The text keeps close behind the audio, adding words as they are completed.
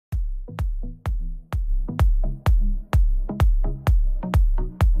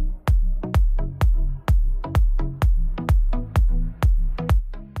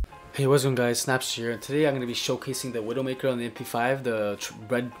Hey, what's going on, guys? Snapster here, and today I'm going to be showcasing the Widomaker on the MP5, the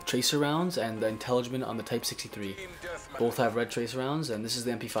red tracer rounds, and the Entanglement on the Type 63. Both have red tracer rounds, and this is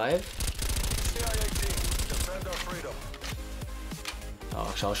the MP5.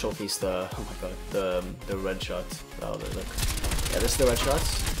 Oh, I'll showcase the, oh my god, the red shots. Oh, look. Yeah, this is the red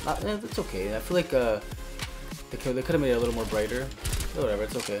shots. It's okay. I feel like they could have made it a little more brighter. But whatever,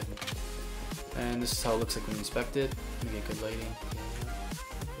 it's okay. And this is how it looks like when you inspect it. Maybe a good lighting.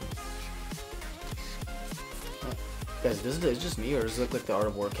 Guys, is it just me, or does it look like the Art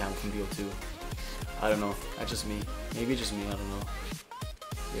of War cam from BO2? I don't know. That's just me. Maybe just me. I don't know.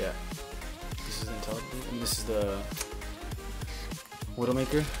 Yeah. This is Entanglement, and this is the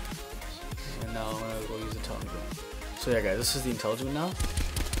Widomaker. And now I'm gonna go use the Entanglement. So yeah, guys, this is the Entanglement now.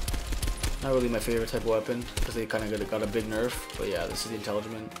 Not really my favorite type of weapon because they kind of got a big nerf. But yeah, this is the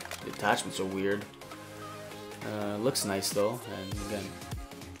Entanglement. The attachments are weird. Looks nice though, and again,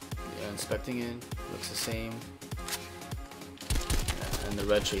 yeah, inspecting it looks the same. And the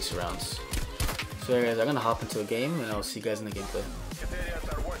red tracer rounds. So yeah, guys, I'm gonna hop into a game and I'll see you guys in the gameplay.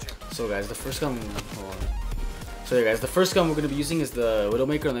 So guys, the first gun. So yeah, guys, the first gun we're gonna be using is the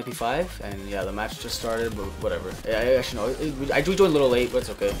Widomaker on the MP5, and yeah, the match just started, but whatever. Yeah, actually no, I do join a little late, but it's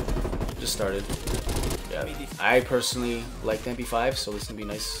okay. It just started. Yeah, I personally like the MP5, so it's gonna be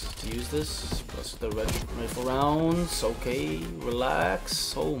nice to use this. Plus the red rifle rounds. Okay,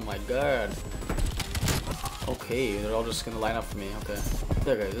 relax. Oh my god. Okay, they're all just gonna line up for me. Okay,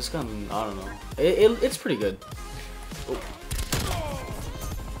 there, guys. This gun, I don't know. It's pretty good. Oh.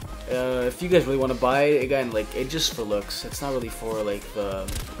 If you guys really want to buy it, again, like it's just for looks. It's not really for like the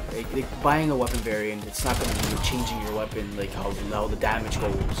like buying a weapon variant. It's not gonna be changing your weapon, like how the damage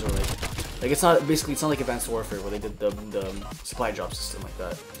goes, or like it's not basically it's not like Advanced Warfare where they did the supply drop system like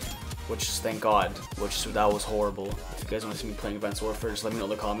that. Which, thank God, that was horrible. If you guys want to see me playing Advanced Warfare, just let me know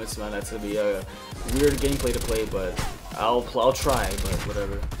in the comments, man. That's gonna be a weird gameplay to play, but I'll try, but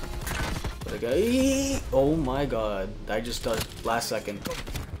whatever. But again, oh my God, I just done last second.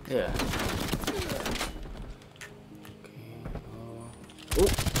 Yeah. Okay. Oh,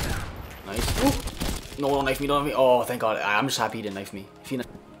 nice. Ooh. No, don't knife me, don't knife me. Oh, thank God. I'm just happy he didn't knife me.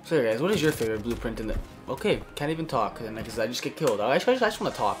 So yeah, guys, what is your favorite blueprint in the... Okay, can't even talk because I just get killed. I just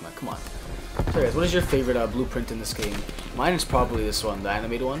want to talk, man. Come on. So guys, what is your favorite blueprint in this game? Mine is probably this one, the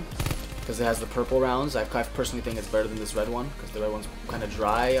animated one, because it has the purple rounds. I personally think it's better than this red one because the red one's kind of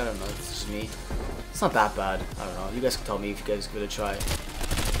dry. I don't know. It's just me. It's not that bad. I don't know. You guys can tell me if you guys give it a try.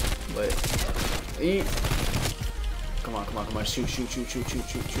 But come on, come on, come on! Shoot!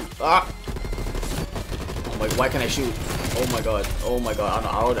 Ah! Oh my! Why can't I shoot? Oh my god. Oh my god. I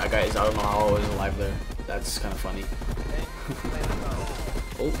don't know how, guys, I don't know how I was alive there. That's kind of funny.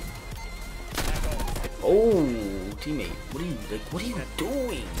 Oh. Oh, teammate. What are you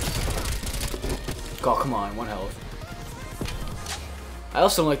doing? God, come on. 1 health. I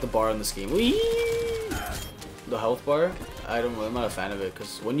also don't like the bar in this game. Whee! The health bar? I'm not a fan of it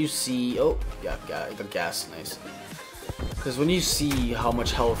because when you see... Oh, yeah, I got gas. Nice. Because when you see how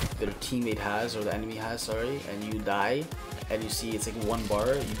much health their teammate has, or the enemy has, sorry, and you die, and you see it's like 1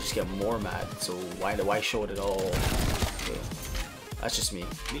 bar, you just get more mad. So why show it at all? Okay. That's just me.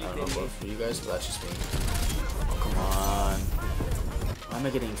 I don't know about for you guys, but that's just me. Oh, come on. Why am I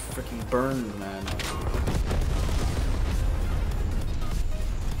getting freaking burned, man?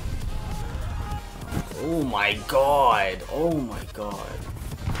 Oh my god. Oh my god.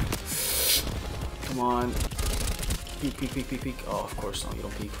 Come on. Peek, peek, peek, peek, peek. Oh, of course not. You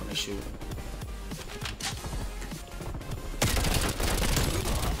don't peek when I shoot.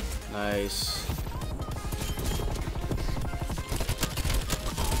 Nice.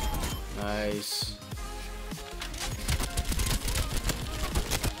 Nice.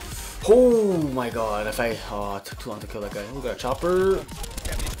 Oh my god. Oh, it took too long to kill that guy. We got a chopper.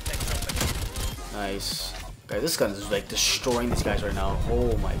 Nice. Guys, this gun is like destroying these guys right now.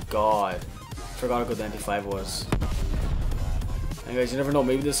 Oh my god. Forgot how good the MP5 was. And guys, you never know.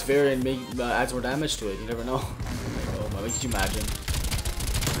 Maybe this variant adds more damage to it. You never know. Oh my, could you imagine?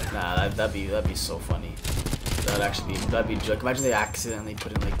 Nah, that'd be so funny. That'd be joke. Imagine they accidentally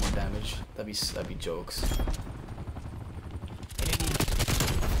put in like more damage. That'd be jokes.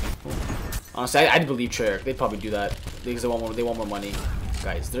 Honestly, I'd believe Treyarch. They'd probably do that because they want more money.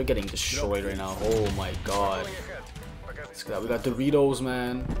 Guys, they're getting destroyed right now. Oh my god. We got Doritos,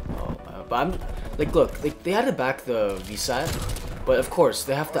 man. Oh, but I'm like, look, they added back the VSAT, but of course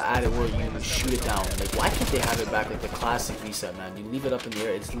they have to add it where you shoot it down. Like, why can't they have it back like the classic VSAT, man? You leave it up in the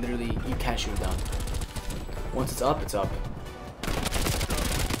air, it's literally you can't shoot it down. Once it's up, it's up.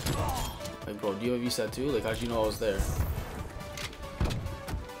 Like, bro, do you have VSAT too? Like, how did you know I was there?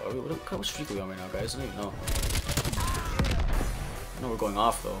 what kind of streak are we on right now, guys? I don't even know. I know we're going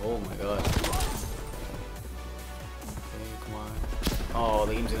off though. Oh my god. Okay, come on. Oh,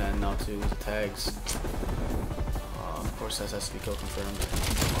 the game's gonna end now too with the tags. Of course, that has to be kill confirmed.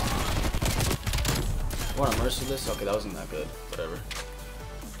 What, a merciless? Okay, that wasn't that good. Whatever.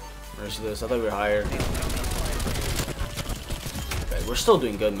 Merciless. I thought we were higher. Okay, we're still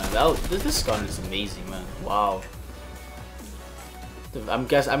doing good, man. This gun is amazing, man. Wow.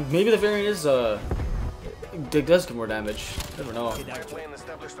 Maybe the variant is it does do more damage. Never know.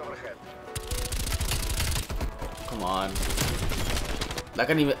 Come on. That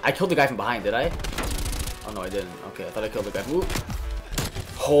guy even. I killed the guy from behind, did I? Oh no, I didn't. Okay, I thought I killed the guy. Ooh.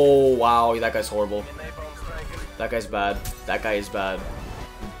 Oh wow, that guy's horrible. That guy's bad. That guy is bad.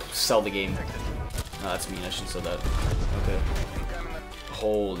 Sell the game. No, that's mean. I shouldn't say that. Okay.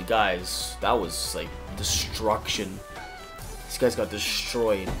 Holy guys, that was like destruction. These guys got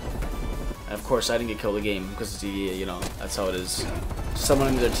destroyed. And of course, I didn't get killed the game because the you know that's how it is. Someone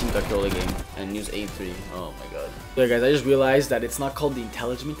in their team got killed the game and used 8-3. Oh my god. Yeah, guys, I just realized that it's not called the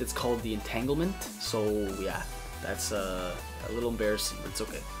Entanglement, it's called the Entanglement. So yeah, that's a little embarrassing, but it's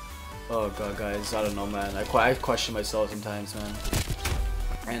okay. Oh god, guys, I don't know, man. I question myself sometimes, man.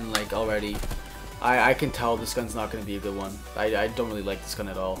 And like already, I can tell this gun's not gonna be a good one. I don't really like this gun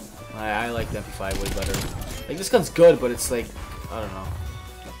at all. I like the MP5 way better. Like this gun's good, but it's like I don't know.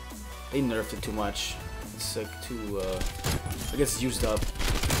 They nerfed it too much. It's like too I guess it's used up.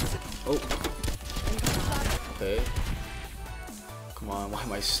 Oh. Okay. Come on, why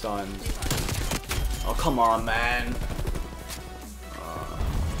am I stunned? Oh come on, man.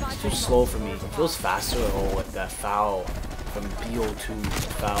 It's too slow for me. It feels faster. Oh, like that foul from BO2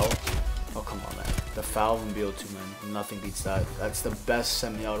 foul. Oh come on, man. The foul from BO2, man. Nothing beats that. That's the best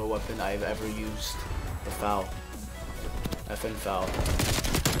semi-auto weapon I've ever used. The foul. FN foul.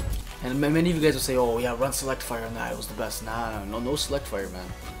 And many of you guys will say, oh yeah, run select fire on that. It was the best. Nah, no select fire, man.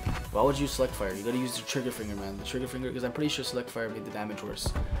 Why would you use select fire? You gotta use the trigger finger, man. The trigger finger, because I'm pretty sure select fire made the damage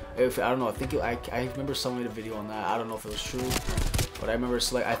worse. I don't know. I remember someone made a video on that. I don't know if it was true, but I remember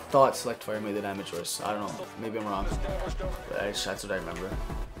I thought select fire made the damage worse. I don't know. Maybe I'm wrong, but that's what I remember.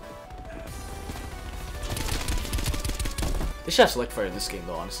 They should have select fire in this game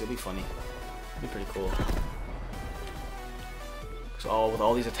though. Honestly, it'd be funny. It'd be pretty cool. So with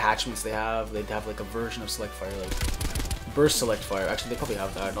all these attachments they'd have like a version of select fire, like burst select fire. Actually, they probably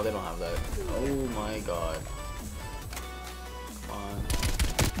have that. No, they don't have that. Oh my god. Come on.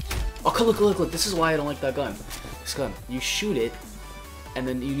 Oh, look. This is why I don't like that gun. This gun. You shoot it, and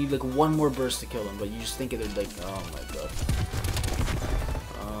then you need like one more burst to kill them, but you just think they're like, oh my god.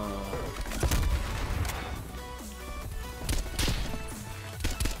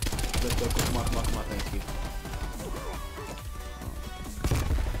 Come on, thank you.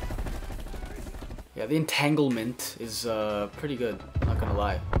 Yeah, the Entanglement is pretty good, not gonna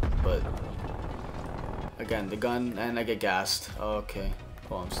lie, but again, the gun, and I get gassed. Okay,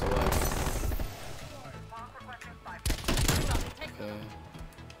 oh, I'm still alive. Okay.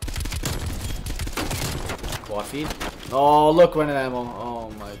 Quad feed? Oh, look, running ammo. Oh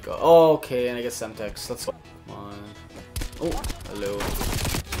my god. Oh, okay, and I get Semtex. Let's go. Come on. Oh, hello.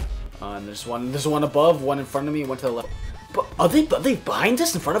 And there's one above, one in front of me, one to the left. But are they behind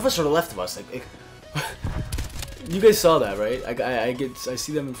us, in front of us, or the left of us? Like you guys saw that, right? I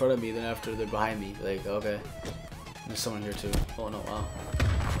see them in front of me, then after they're behind me. Like, okay. There's someone here too. Oh no, wow.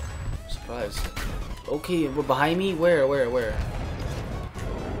 Surprised. Okay, we're behind me? Where?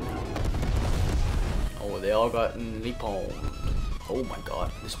 Oh, they all got Nippon. Oh my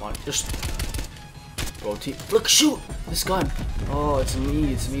god. This one just rotate. Look, shoot! This gun! Oh, it's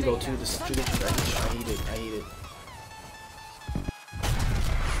me though too. This trigger. I hate it.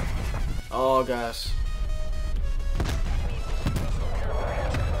 Oh gosh.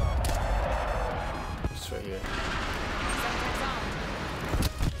 It's right here.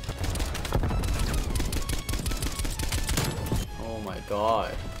 Oh my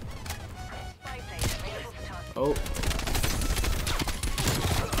god. Oh.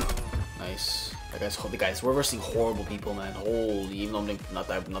 Nice. The guys, we're versing horrible people, man. Holy, even though I'm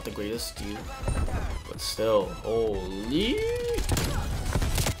not the greatest, dude. But still, holy.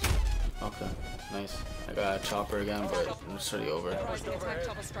 Okay, nice. I got a chopper again, but it's already over.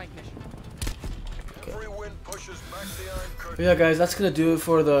 Okay. But yeah, guys, that's gonna do it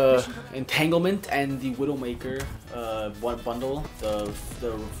for the Entanglement and the Widomaker one bundle. The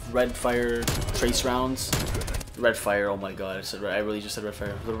red fire trace rounds. Red fire, oh my god, I really just said red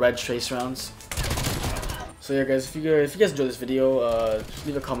fire. The red trace rounds. So yeah guys, if you guys enjoyed this video, just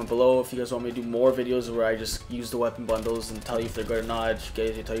leave a comment below if you guys want me to do more videos where I just use the weapon bundles and tell you if they're good or not, if you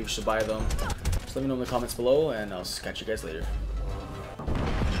guys tell you if you should buy them. Just let me know in the comments below, and I'll catch you guys later.